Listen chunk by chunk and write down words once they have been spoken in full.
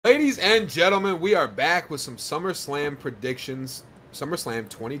Ladies and gentlemen, we are back with some SummerSlam predictions. SummerSlam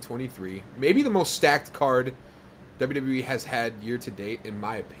 2023. Maybe the most stacked card WWE has had year to date, in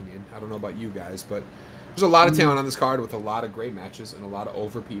my opinion. I don't know about you guys, but there's a lot of talent on this card with a lot of great matches and a lot of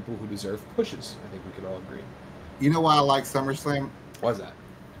over people who deserve pushes. I think we could all agree. You know why I like SummerSlam? Why's that?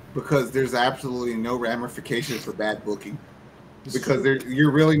 Because there's absolutely no ramifications for bad booking. Because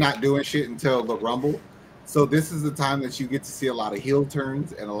you're really not doing shit until the Rumble. So this is the time that you get to see a lot of heel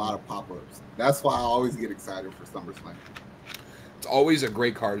turns and a lot of pop-ups. That's why I always get excited for SummerSlam. It's always a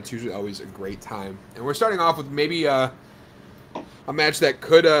great card. It's usually always a great time. And we're starting off with maybe a match that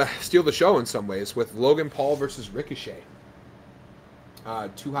could steal the show in some ways with Logan Paul versus Ricochet.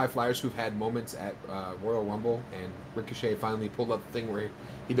 Two high flyers who've had moments at Royal Rumble, and Ricochet finally pulled up the thing where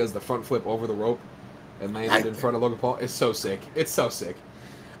he does the front flip over the rope and landed in front of Logan Paul. It's so sick. It's so sick.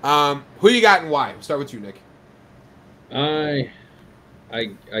 Who you got and why? We'll start with you, Nick. I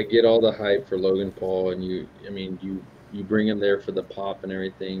get all the hype for Logan Paul, and you bring him there for the pop and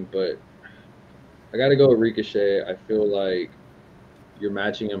everything, but I got to go with Ricochet. I feel like you're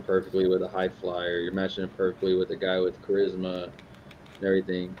matching him perfectly with a high flyer. You're matching him perfectly with a guy with charisma and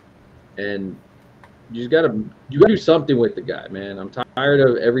everything, and you gotta do something with the guy, man. I'm tired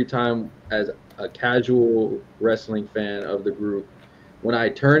of every time as a casual wrestling fan of the group, when I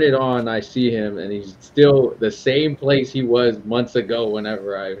turn it on, I see him, and he's still the same place he was months ago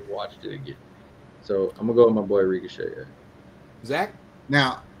whenever I watched it again. So I'm going to go with my boy Ricochet. Yeah. Zach?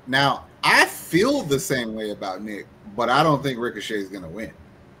 Now, I feel the same way about Nick, but I don't think Ricochet is going to win.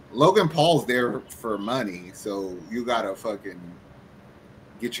 Logan Paul's there for money, so you got to fucking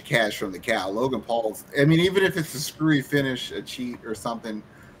get your cash from the cow. Logan Paul's, I mean, even if it's a screwy finish, a cheat or something,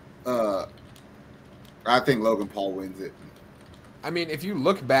 I think Logan Paul wins it. I mean, if you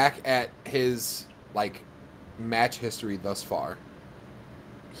look back at his match history thus far,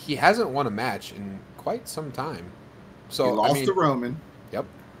 he hasn't won a match in quite some time. So he lost to Roman. Yep.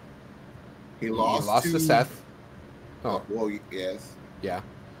 He lost to Seth. Oh, well, yes. Yeah.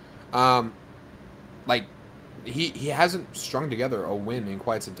 He hasn't strung together a win in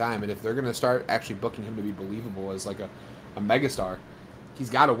quite some time, and if they're gonna start actually booking him to be believable as like a megastar, he's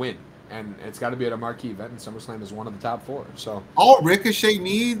got to win. And it's got to be at a marquee event, and SummerSlam is one of the top 4. So all Ricochet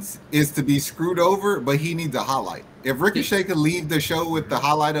needs is to be screwed over, but he needs a highlight. If Ricochet could leave the show with the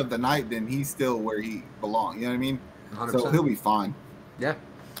highlight of the night, then he's still where he belongs. You know what I mean? 100%. So he'll be fine. Yeah,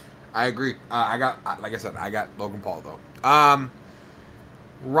 I agree. I got Logan Paul though.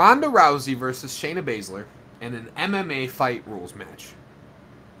 Ronda Rousey versus Shayna Baszler in an MMA fight rules match.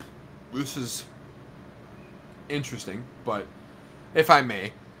 This is interesting, but if I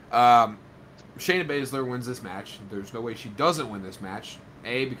may. Shayna Baszler wins this match. There's no way she doesn't win this match.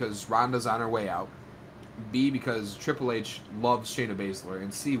 A, because Ronda's on her way out. B, because Triple H loves Shayna Baszler.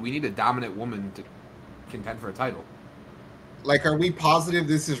 And C, we need a dominant woman to contend for a title. Are we positive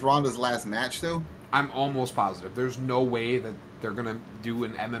this is Ronda's last match, though? I'm almost positive. There's no way that they're going to do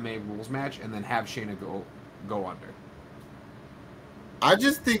an MMA rules match and then have Shayna go under. I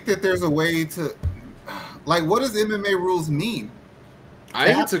just think that there's a way to... what does MMA rules mean? I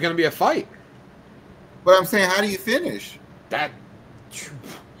think it's going to be a fight. But I'm saying, how do you finish? Because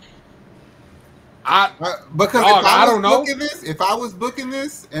I don't know. If I was booking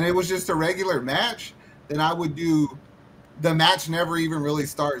this and it was just a regular match, then I would do the match never even really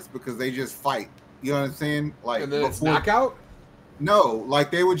starts because they just fight. You know what I'm saying? And then it's knockout? No,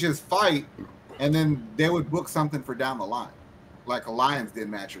 they would just fight and then they would book something for down the line. Like a Lions Den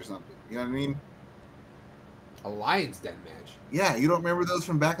match or something. You know what I mean? A Lions Den match? Yeah, you don't remember those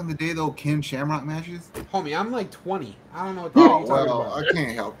from back in the day, though, Ken Shamrock matches? Homie, I'm 20. I don't know what you're talking about. I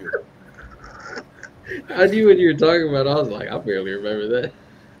can't help you. I knew what you were talking about. I was like, I barely remember that.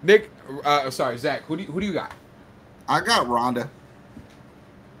 Nick, sorry, Zach, who do you got? I got Ronda.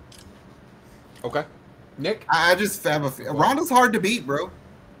 Okay. Nick? I just have a feel. Ronda's hard to beat, bro.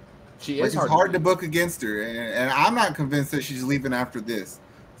 She is hard to book against her, and I'm not convinced that she's leaving after this.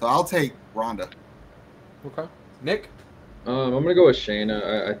 So I'll take Ronda. Okay. Nick? I'm going to go with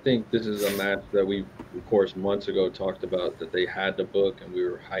Shayna. I think this is a match that we, of course, months ago talked about that they had to book and we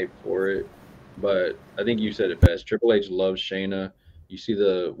were hyped for it. But I think you said it best. Triple H loves Shayna. You see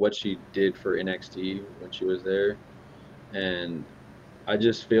what she did for NXT when she was there. And I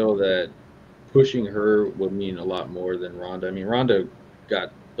just feel that pushing her would mean a lot more than Ronda. I mean, Ronda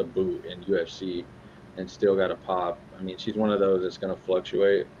got the boot in UFC and still got a pop. I mean, she's one of those that's going to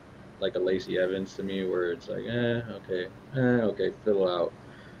fluctuate. Like a Lacey Evans to me, where it's like, okay, fiddle out.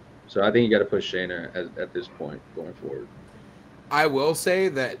 So I think you got to push Shayna at this point going forward. I will say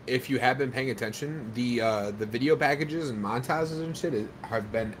that if you have been paying attention, the video packages and montages and shit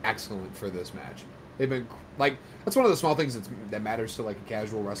have been excellent for this match. They've been like that's one of the small things that matters to like a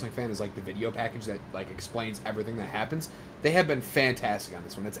casual wrestling fan is like the video package that like explains everything that happens. They have been fantastic on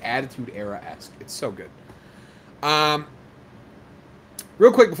this one. It's Attitude Era-esque. It's so good.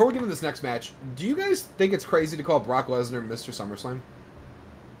 Real quick before we get into this next match, do you guys think it's crazy to call Brock Lesnar Mr. SummerSlam?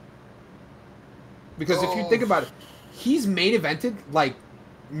 Because if you think about it, he's main evented like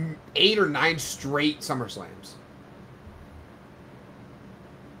 8 or 9 straight SummerSlams.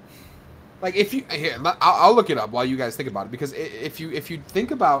 Like if you here, I'll look it up while you guys think about it. Because if you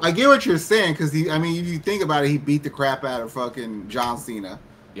think about, I get what you're saying. Because I mean, if you think about it, he beat the crap out of fucking John Cena.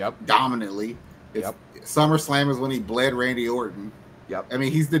 Yep. Dominantly. Yep. SummerSlam is when he bled Randy Orton. Yep. I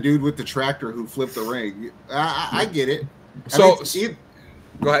mean, he's the dude with the tractor who flipped the ring. I get it. So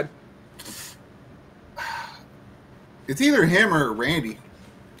go ahead. It's either him or Randy.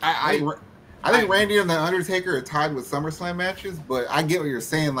 I think I Randy and The Undertaker are tied with SummerSlam matches, but I get what you're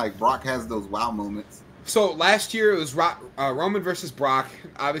saying. Like, Brock has those wow moments. So, last year it was Roman versus Brock,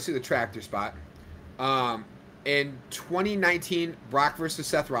 obviously the tractor spot. In 2019, Brock versus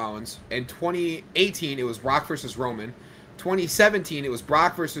Seth Rollins. In 2018, it was Brock versus Roman. 2017, it was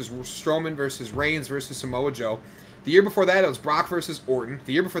Brock versus Strowman versus Reigns versus Samoa Joe. The year before that, it was Brock versus Orton.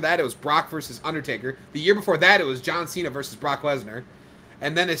 The year before that, it was Brock versus Undertaker. The year before that, it was John Cena versus Brock Lesnar.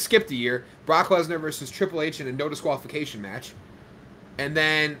 And then it skipped a year. Brock Lesnar versus Triple H in a no disqualification match. And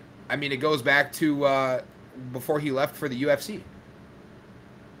then, I mean, it goes back to before he left for the UFC.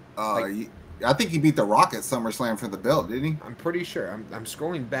 I think he beat The Rock at SummerSlam for the belt, didn't he? I'm pretty sure. I'm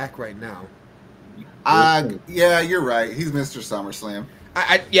scrolling back right now. Yeah, you're right. He's Mr. SummerSlam.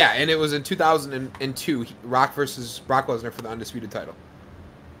 Yeah, and it was in 2002, Rock versus Brock Lesnar for the Undisputed title.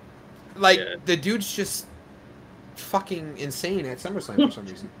 Like, the dude's just fucking insane at SummerSlam for some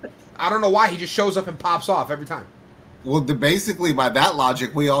reason. I don't know why. He just shows up and pops off every time. Well, basically, by that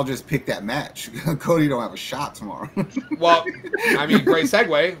logic, we all just picked that match. Cody don't have a shot tomorrow. Well, I mean, great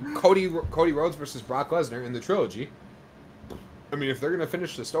segue. Cody Rhodes versus Brock Lesnar in the trilogy. I mean, if they're going to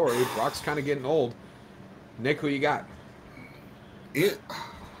finish the story, Brock's kind of getting old. Nick, who you got?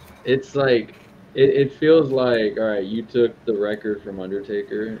 It's like it feels like, all right, you took the record from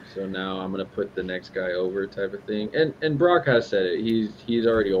Undertaker, so now I'm gonna put the next guy over type of thing. And Brock has said it. He's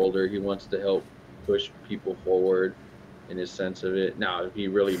already older. He wants to help push people forward in his sense of it. Now, if he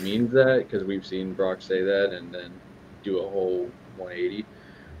really means that, because we've seen Brock say that and then do a whole 180.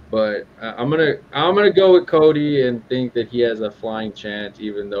 But I'm gonna go with Cody and think that he has a flying chance,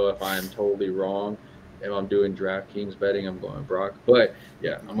 even though if I'm totally wrong, if I'm doing DraftKings betting, I'm going Brock. But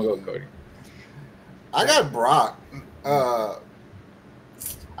yeah, I'm gonna go with Cody. I got Brock. I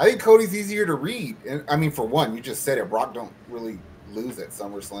think Cody's easier to read. And I mean, for one, you just said it. Brock don't really lose at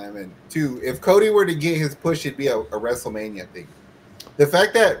SummerSlam. And two, if Cody were to get his push, it'd be a WrestleMania thing. The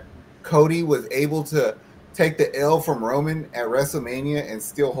fact that Cody was able to take the L from Roman at WrestleMania and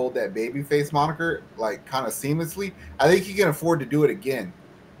still hold that babyface moniker, like, kind of seamlessly, I think he can afford to do it again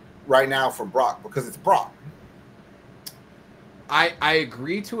right now from Brock, because it's Brock. I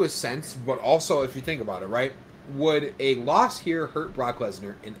agree to a sense, but also if you think about it, right? Would a loss here hurt Brock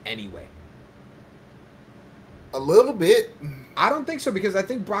Lesnar in any way? A little bit. I don't think so, because I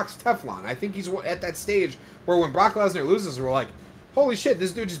think Brock's Teflon. I think he's at that stage where when Brock Lesnar loses, we're like, holy shit,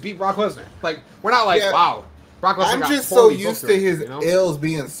 this dude just beat Brock Lesnar. Like, we're not like, wow, Brock Lesnar. I'm just so used to his L's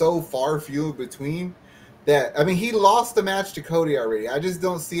being so far few in between that, I mean, he lost the match to Cody already. I just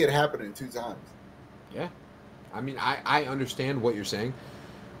don't see it happening 2 times. Yeah. I mean, I understand what you're saying.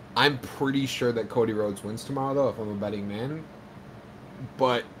 I'm pretty sure that Cody Rhodes wins tomorrow, though, if I'm a betting man.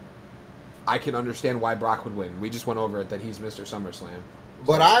 But I can understand why Brock would win. We just went over it that he's Mr. SummerSlam.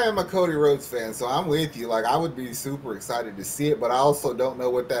 But I am a Cody Rhodes fan, so I'm with you. Like, I would be super excited to see it, but I also don't know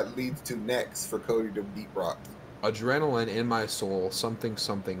what that leads to next for Cody to beat Brock. Adrenaline in my soul, something,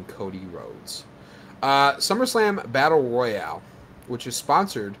 Cody Rhodes. SummerSlam Battle Royale, which is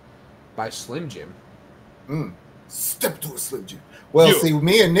sponsored by Slim Jim. Step to a Slim Jim. Well, see,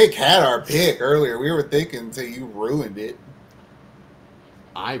 me and Nick had our pick earlier. We were thinking until you ruined it.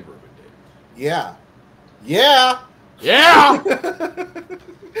 I ruined it. Yeah.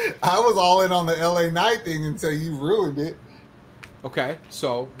 I was all in on the LA Knight thing until you ruined it. Okay,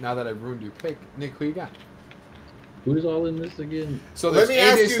 so now that I've ruined your pick, Nick, who you got? Who's all in this again? So let me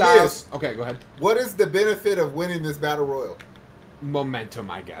ask you this. Okay, go ahead. What is the benefit of winning this Battle Royal? Momentum,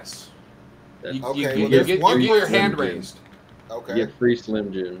 I guess. You there's get your hand raised. Okay. You get free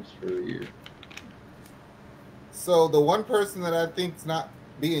Slim Jims for the year. So the one person that I think's not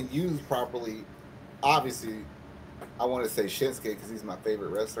being used properly, obviously, I want to say Shinsuke because he's my favorite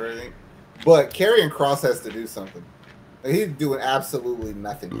wrestler, I think. But Karrion Kross has to do something. Like, he's doing absolutely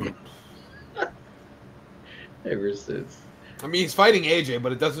nothing. Ever since. I mean, he's fighting AJ,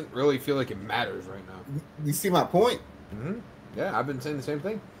 but it doesn't really feel like it matters right now. You see my point? Mm-hmm. Yeah, I've been saying the same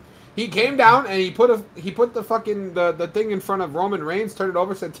thing. He came down and he put the fucking the thing in front of Roman Reigns, turned it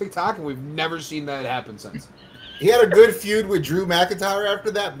over, said TikTok, and we've never seen that happen since. He had a good feud with Drew McIntyre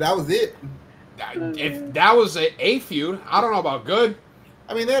after that. That was it. If that was a feud, I don't know about good.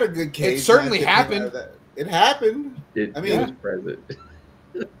 I mean, they had a good case. It certainly happened. It happened. It was present.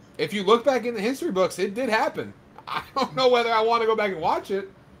 If you look back in the history books, it did happen. I don't know whether I want to go back and watch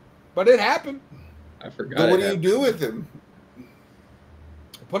it, but it happened. I forgot. But what do you do with him?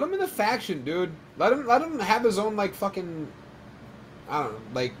 Put him in the faction, dude. Let him have his own like fucking, I don't know,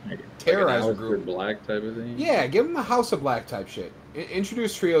 like terrorizer group. Black type of thing. Yeah, give him a House of Black type shit.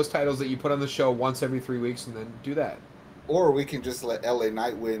 Introduce trios titles that you put on the show once every 3 weeks, and then do that. Or we can just let LA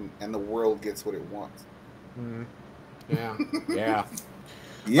Knight win, and the world gets what it wants. Mm. Yeah, yeah,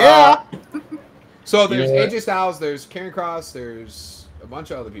 yeah. So there's AJ Styles, there's Karrion Kross, there's a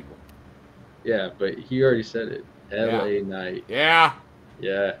bunch of other people. Yeah, but he already said it. LA Knight. Yeah.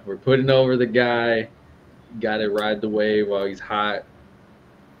 Yeah, we're putting over the guy. Got to ride the wave while he's hot.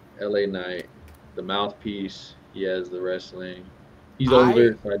 LA Knight, the mouthpiece. He has the wrestling. He's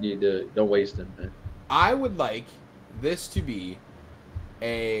older, so I need to don't waste him, man. I would like this to be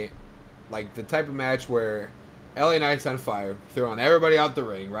the type of match where LA Knight's on fire, throwing everybody out the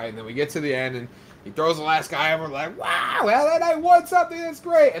ring, right? And then we get to the end and he throws the last guy over, like, wow, LA Knight won something, that's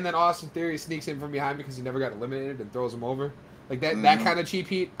great. And then Austin Theory sneaks in from behind because he never got eliminated and throws him over. Like that kind of cheap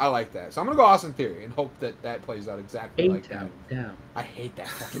heat, I like that. So I'm going to go Austin Theory and hope that plays out exactly like that. Down. I hate that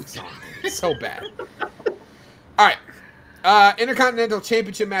fucking song. It's so bad. All right. Intercontinental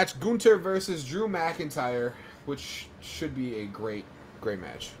Championship match, Gunther versus Drew McIntyre, which should be a great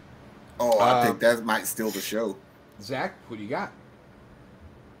match. Oh, I think that might steal the show. Zach, who do you got?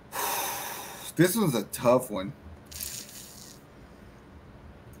 This one's a tough one.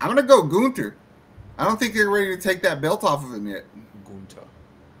 I'm going to go Gunther. I don't think they're ready to take that belt off of him yet. Gunther.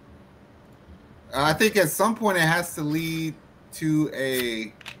 I think at some point it has to lead to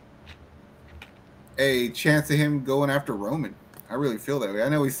a chance of him going after Roman. I really feel that way. I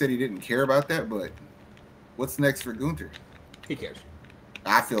know he said he didn't care about that, but what's next for Gunther? He cares.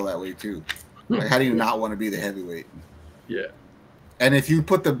 I feel that way too. Like, how do you not want to be the heavyweight? Yeah. And if you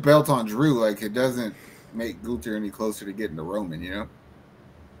put the belt on Drew, like, it doesn't make Gunther any closer to getting to Roman, you know?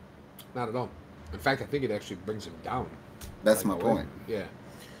 Not at all. In fact, I think it actually brings him down. That's my point.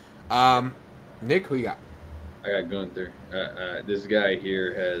 Yeah. Nick, who you got? I got Gunther. This guy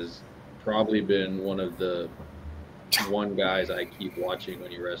here has probably been one of the guys I keep watching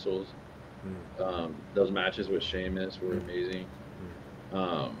when he wrestles. Those matches with Sheamus were amazing.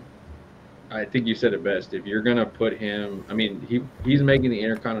 I think you said it best. If you're gonna put him, I mean, he's making the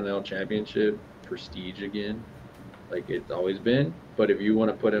Intercontinental Championship prestige again, like it's always been. But if you want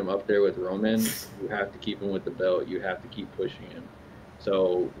to put him up there with Roman, you have to keep him with the belt. You have to keep pushing him.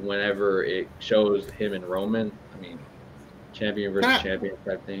 So whenever it shows him and Roman, I mean, champion versus champion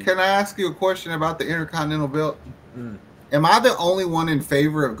type thing. Can I ask you a question about the Intercontinental belt? Am I the only one in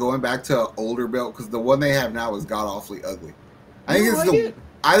favor of going back to an older belt? Because the one they have now is god awfully ugly. I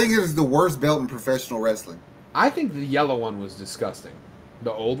think it is the worst belt in professional wrestling. I think the yellow one was disgusting.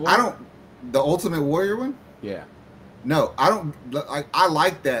 The old one? The Ultimate Warrior one? Yeah. No, I don't. I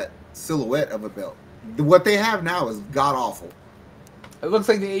like that silhouette of a belt. What they have now is god awful. It looks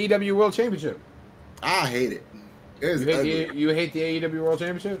like the AEW World Championship. I hate it. You hate the AEW World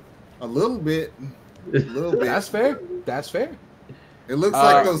Championship? A little bit. A little bit. That's fair. That's fair. It looks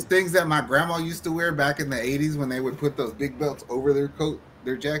like those things that my grandma used to wear back in the 80s when they would put those big belts over their coat,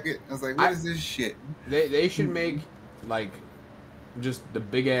 their jacket. I was like, what is this shit? They should make, like, just the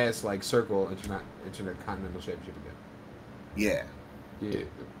big-ass, like, circle Intercontinental Championship again. Yeah. Yeah.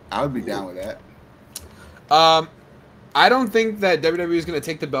 I would be down with that. I don't think that WWE is going to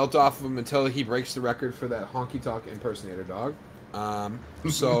take the belt off of him until he breaks the record for that honky-tonk impersonator dog.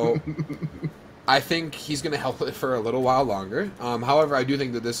 So I think he's going to help it for a little while longer. However, I do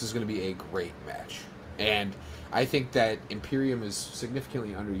think that this is going to be a great match. And I think that Imperium is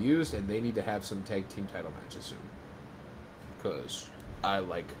significantly underused, and they need to have some tag team title matches soon. Because I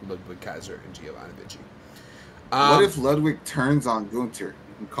like Ludwig Kaiser and Giovanni Vinci. What if Ludwig turns on Gunther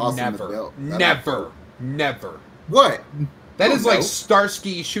and costs him the belt? Never. What? That is like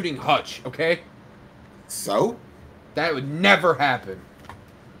Starsky shooting Hutch, okay? So? That would never happen.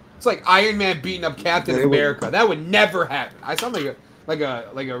 It's like Iron Man beating up Captain America. That would never happen. I sound like like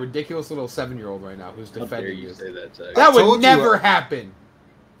a ridiculous little 7-year-old right now who's How dare defending you this. say that, Zach? That would told you, never happen.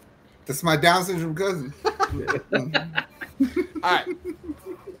 That's my Down syndrome cousin. All right,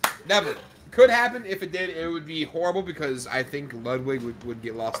 never. Could happen. If it did, it would be horrible because I think Ludwig would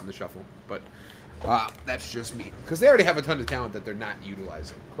get lost in the shuffle. But that's just me. Because they already have a ton of talent that they're not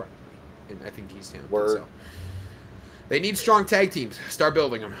utilizing correctly. And I think he's talented. Word. So. They need strong tag teams. Start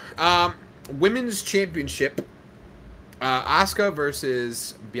building them. Women's Championship. Asuka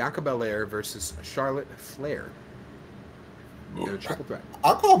versus Bianca Belair versus Charlotte Flair. In a triple threat.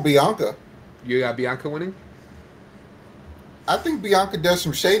 I'll call Bianca. You got Bianca winning? I think Bianca does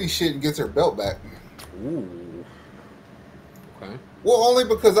some shady shit and gets her belt back. Ooh. Okay. Well, only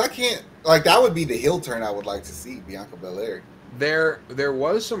because I can't. Like, that would be the heel turn I would like to see, Bianca Belair. There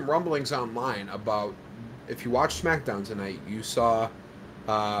was some rumblings online about, if you watched SmackDown tonight, you saw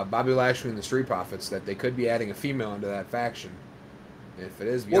Bobby Lashley and the Street Profits that they could be adding a female into that faction. If it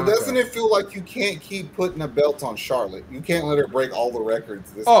is Bianca. Well, doesn't it feel like you can't keep putting a belt on Charlotte? You can't let her break all the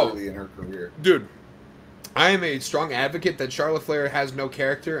records this early in her career. Dude, I am a strong advocate that Charlotte Flair has no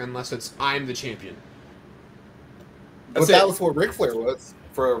character unless it's I'm the champion. But that was what Ric Flair was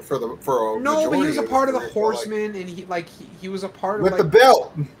for a no, but he was a part of the career, Horsemen, and he was a part with of the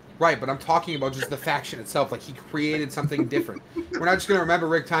belt. Right, but I'm talking about just the faction itself. Like, he created something different. We're not just going to remember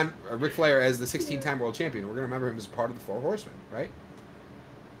Ric Flair as the 16-time world champion. We're going to remember him as part of the Four Horsemen, right?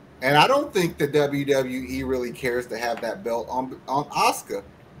 And I don't think the WWE really cares to have that belt on Asuka.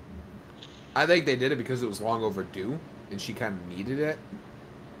 I think they did it because it was long overdue, and she kind of needed it.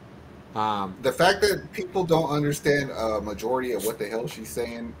 The fact that people don't understand a majority of what the hell she's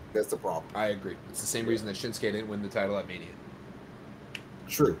saying, that's the problem. I agree. It's the same reason that Shinsuke didn't win the title at Mania.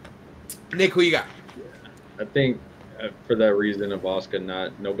 True. Nick, who you got? I think for that reason of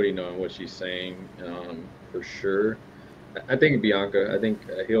Asuka nobody knowing what she's saying, for sure. I think Bianca. I think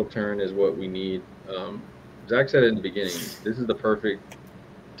a heel turn is what we need. Zach said it in the beginning. This is the perfect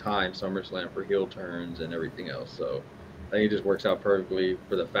time, SummerSlam, for heel turns and everything else. So I think it just works out perfectly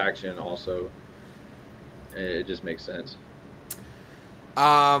for the faction also. And it just makes sense.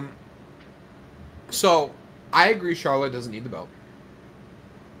 So I agree Charlotte doesn't need the belt.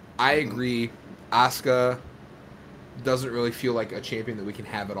 I agree Asuka doesn't really feel like a champion that we can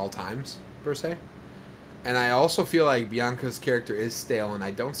have at all times, per se. And I also feel like Bianca's character is stale, and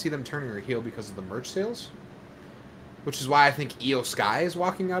I don't see them turning her heel because of the merch sales. Which is why I think Io Sky is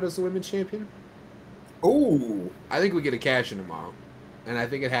walking out as the women's champion. Ooh. I think we get a cash in tomorrow. And I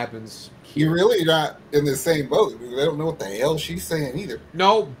think it happens here. You're really not in the same boat. They don't know what the hell she's saying either.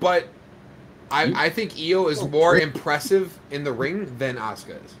 No, but I think Io is more impressive in the ring than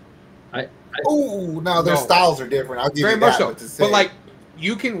Asuka is. No, their styles are different. I'll give Very you much that. so. But, like,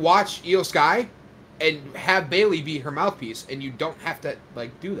 you can watch Io Sky and have Bayley be her mouthpiece, and you don't have to,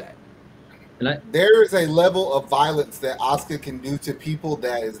 like, do that. There is a level of violence that Asuka can do to people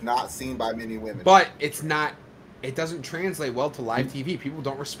that is not seen by many women. But it's not. It doesn't translate well to live TV. People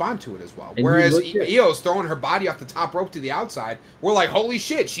don't respond to it as well. And Whereas Io's throwing her body off the top rope to the outside, we're like, holy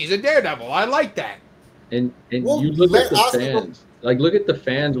shit, she's a daredevil. I like that. And you look at the fans. Like, look at the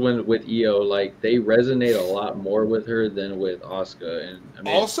fans with Io. Like, they resonate a lot more with her than with Asuka. And I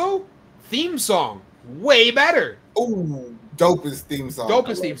mean, also, theme song, way better. Ooh, dopest theme song.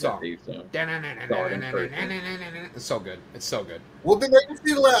 Dopest theme song. It's It's so good. It's so good. Well, then they just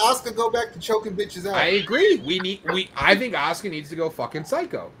need to let Asuka go back to choking bitches out. I agree. I think Asuka needs to go fucking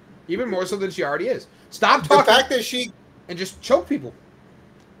psycho, even more so than she already is. Stop talking. The fact that she and just choke people.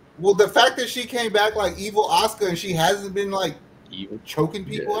 Well, the fact that she came back like evil Asuka and she hasn't been like choking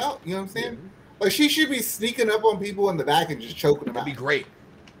people out, you know what I'm saying? Yeah. Like, she should be sneaking up on people in the back and just choking them out. That'd be great.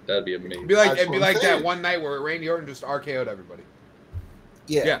 That'd be amazing. It'd be like that one night where Randy Orton just RKO'd everybody.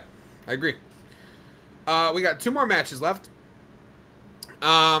 Yeah, I agree. We got 2 more matches left.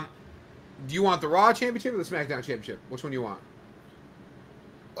 Do you want the Raw Championship or the SmackDown Championship? Which one do you want?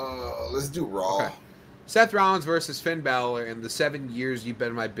 Let's do Raw. Okay. Seth Rollins versus Finn Balor in the 7 years you've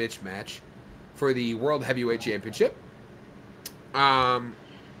been my bitch match for the World Heavyweight Championship.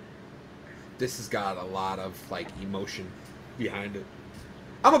 This has got a lot of, like, emotion behind it.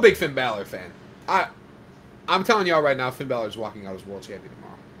 I'm a big Finn Balor fan. I'm telling y'all right now, Finn Balor's walking out as world champion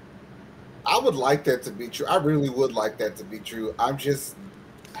tomorrow. I would like that to be true. I really would like that to be true. I'm just...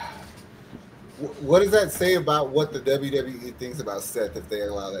 What does that say about what the WWE thinks about Seth if they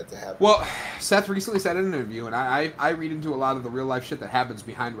allow that to happen? Well, Seth recently said in an interview, and I read into a lot of the real-life shit that happens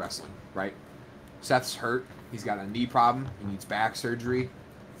behind wrestling, right? Seth's hurt. He's got a knee problem. He needs back surgery.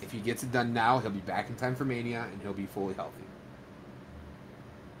 If he gets it done now, he'll be back in time for Mania, and he'll be fully healthy.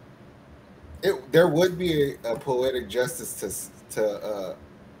 There would be a poetic justice to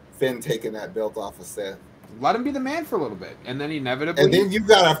Finn taking that belt off of Seth. Let him be the man for a little bit, and then inevitably. And then you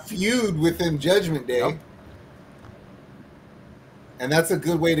got a feud within Judgment Day. Yep. And that's a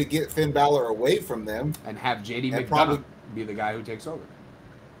good way to get Finn Balor away from them. And have JD And McDonough probably- be the guy who takes over.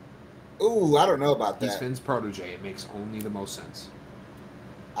 Ooh, I don't know about He's that. Finn's protege. It makes only the most sense.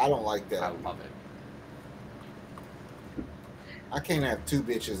 I don't like I that. love it. I can't have two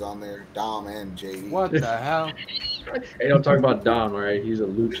bitches on there, Dom and JD. What the hell? Hey, don't talk about Dom, all right? He's a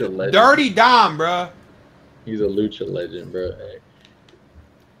lucha legend. Dirty Dom, bruh. He's a lucha legend, bro. Hey.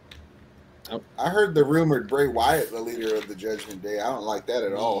 I heard the rumored Bray Wyatt, the leader of the Judgment Day. I don't like that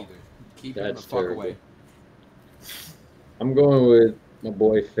at all. Either. Keep him the That's fuck terrible. away. I'm going with my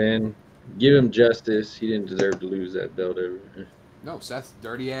boy Finn. Give him justice. He didn't deserve to lose that belt ever. No, Seth's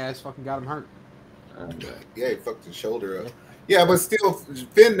dirty ass fucking got him hurt. Yeah, he fucked his shoulder up. Yeah, but still,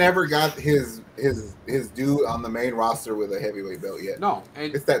 Finn never got his due on the main roster with a heavyweight belt yet. No,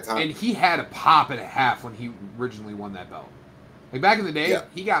 and It's that time. And he had a pop and a half when he originally won that belt. Like back in the day, Yeah.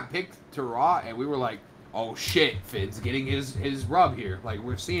 he got picked to Raw, and we were like, "Oh shit, Finn's getting his rub here." Like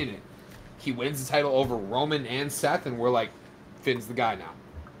we're seeing it. He wins the title over Roman and Seth, and we're like, Finn's the guy now.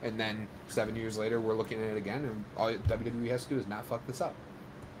 And then 7 years later, we're looking at it again, and all WWE has to do is not fuck this up.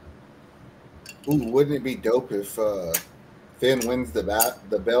 Ooh, wouldn't it be dope if Finn wins the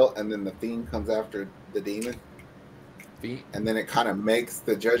belt and then the Fiend comes after the Demon? Fiend? And then it kind of makes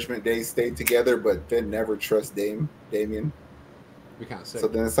the Judgment Day stay together, but Finn never trusts Damien. Be kind of sick. So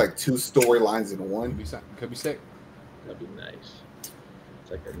then it's like two storylines in Could one. be sick. Could be sick. That'd be nice.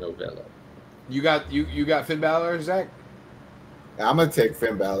 It's like a novella. You got Finn Balor, Zach? I'm gonna take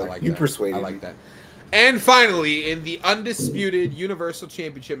Finn Balor. I like You that. persuaded I me. like that. And finally, in the undisputed Universal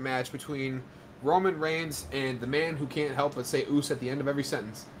Championship match between Roman Reigns and the man who can't help but say "Uso" at the end of every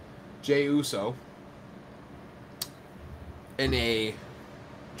sentence, Jey Uso, in a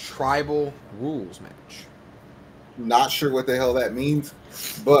tribal rules match. Not sure what the hell that means,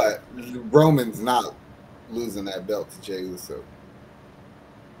 but Roman's not losing that belt to Jey Uso.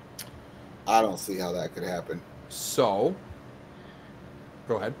 I don't see how that could happen. So,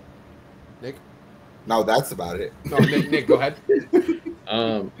 go ahead, Nick. No, that's about it. No, Nick, go ahead.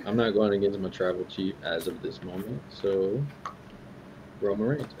 I'm not going against my tribal chief as of this moment, so Roman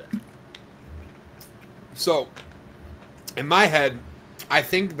Reigns. Man. So, in my head, I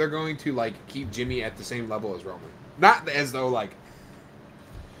think they're going to like keep Jimmy at the same level as Roman. Not as though like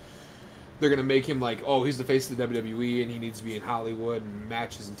they're gonna make him like, oh, he's the face of the WWE and he needs to be in Hollywood and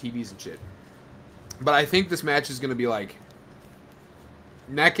matches and TVs and shit. But I think this match is gonna be like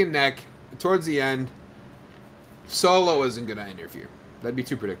neck and neck towards the end. Solo isn't gonna interfere. That'd be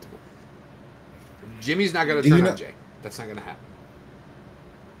too predictable. Jimmy's not gonna turn on Jay. That's not gonna happen.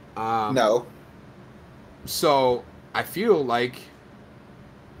 No. So I feel like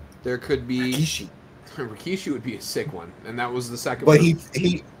there could be Rikishi. would be a sick one, and that was the second. But one.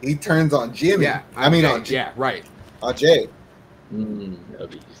 he turns on Jimmy. Yeah, on Jay. Yeah, right. On Jay.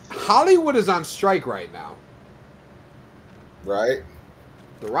 That'd be sick. Hollywood is on strike right now. Right.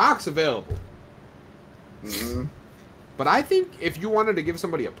 The Rock's available, Mm-hmm. but I think if you wanted to give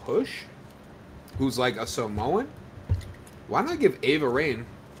somebody a push, who's like a Samoan, why not give Ava Raine,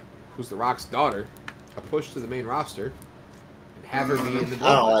 who's The Rock's daughter, a push to the main roster and have her be in the.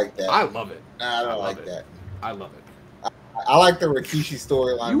 I don't like that. I love it. I don't love like it. that. I love it. I like the Rikishi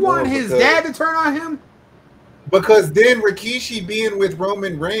storyline. You want his dad to turn on him? Because then Rikishi being with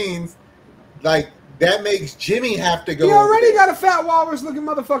Roman Reigns, like that makes Jimmy have to go. He over already there. got a fat walrus looking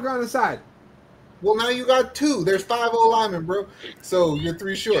motherfucker on the side. Well, now you got two. There's 5 linemen, bro. So you're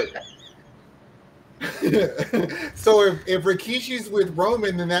 3 short. So if Rikishi's with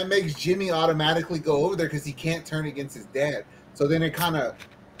Roman, then that makes Jimmy automatically go over there because he can't turn against his dad. So then it kind of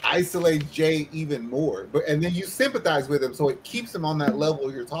isolates Jay even more. And then you sympathize with him, so it keeps him on that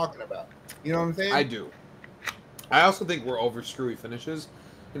level you're talking about. You know what I'm saying? I do. I also think we're over screwy finishes,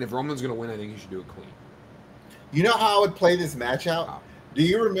 and if Roman's gonna win, I think he should do it clean. You know how I would play this match out? Wow. Do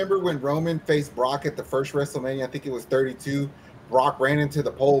you remember when Roman faced Brock at the first WrestleMania? I think it was 32. Brock ran into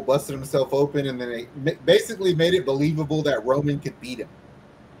the pole, busted himself open, and then they basically made it believable that Roman could beat him.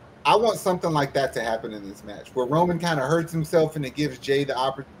 I want something like that to happen in this match, where Roman kind of hurts himself and it gives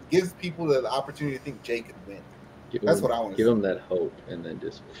gives people the opportunity to think Jay could win. That's what I want to give see. him that hope, and then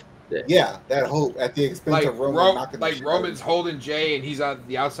just Yeah, that hope at the expense of Roman knocking the shit out of Roman's him. holding Jay, and he's on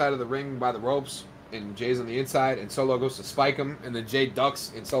the outside of the ring by the ropes, and Jay's on the inside, and Solo goes to spike him, and then Jay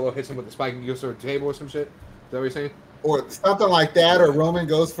ducks, and Solo hits him with the spike and goes to a table or some shit. Is that what you're saying? Or something like that, or Roman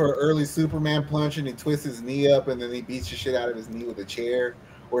goes for an early Superman punch and he twists his knee up and then he beats the shit out of his knee with a chair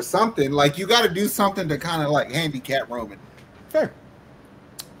or something. Like, you got to do something to kind of like handicap Roman Fair.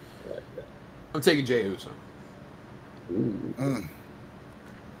 I like that. I'm taking Jey Uso. Ooh.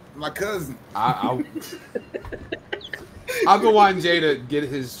 My cousin. I've been wanting Jay to get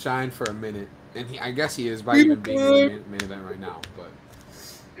his shine for a minute, and I guess he is by even being in the main event right now. But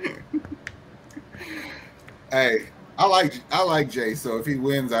Hey, I like Jay. So if he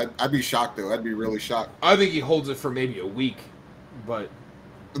wins, I'd be shocked though. I'd be really shocked. I think he holds it for maybe a week. But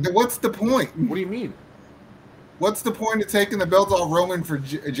What's the point? What do you mean? What's the point of taking the belt off Roman for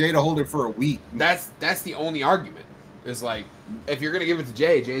Jay to hold it for a week? That's the only argument. Is like, if you're gonna give it to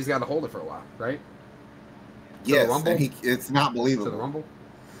Jay, Jay's got to hold it for a while, right? Yes, and it's not believable. To the Rumble?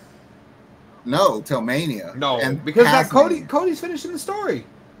 No, till Mania. No, and because that Mania. Cody's finishing the story.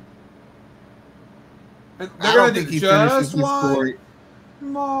 And I don't think he finishes his story.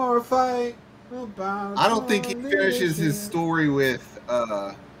 More fight about. I don't think he finishes his story with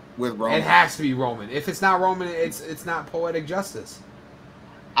Roman. It has to be Roman. If it's not Roman, it's not poetic justice.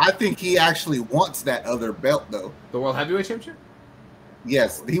 I think he actually wants that other belt, though. The World Heavyweight Championship?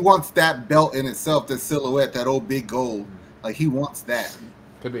 Yes, he wants that belt in itself, the silhouette, that old big gold. Like, he wants that.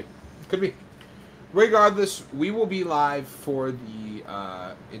 Could be. Could be. Regardless, we will be live for the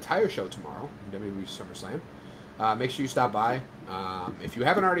entire show tomorrow, WWE SummerSlam. Make sure you stop by. If you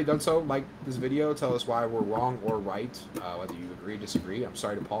haven't already done so, like this video, tell us why we're wrong or right, whether you agree or disagree. I'm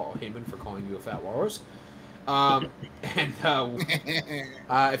sorry to Paul Heyman for calling you a fat walrus. If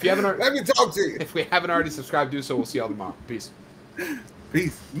you haven't already, let me talk to you. If we haven't already subscribed, do so. We'll see y'all tomorrow. Peace.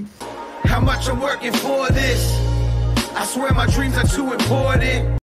 Peace. How much I'm working for this? I swear my dreams are too important.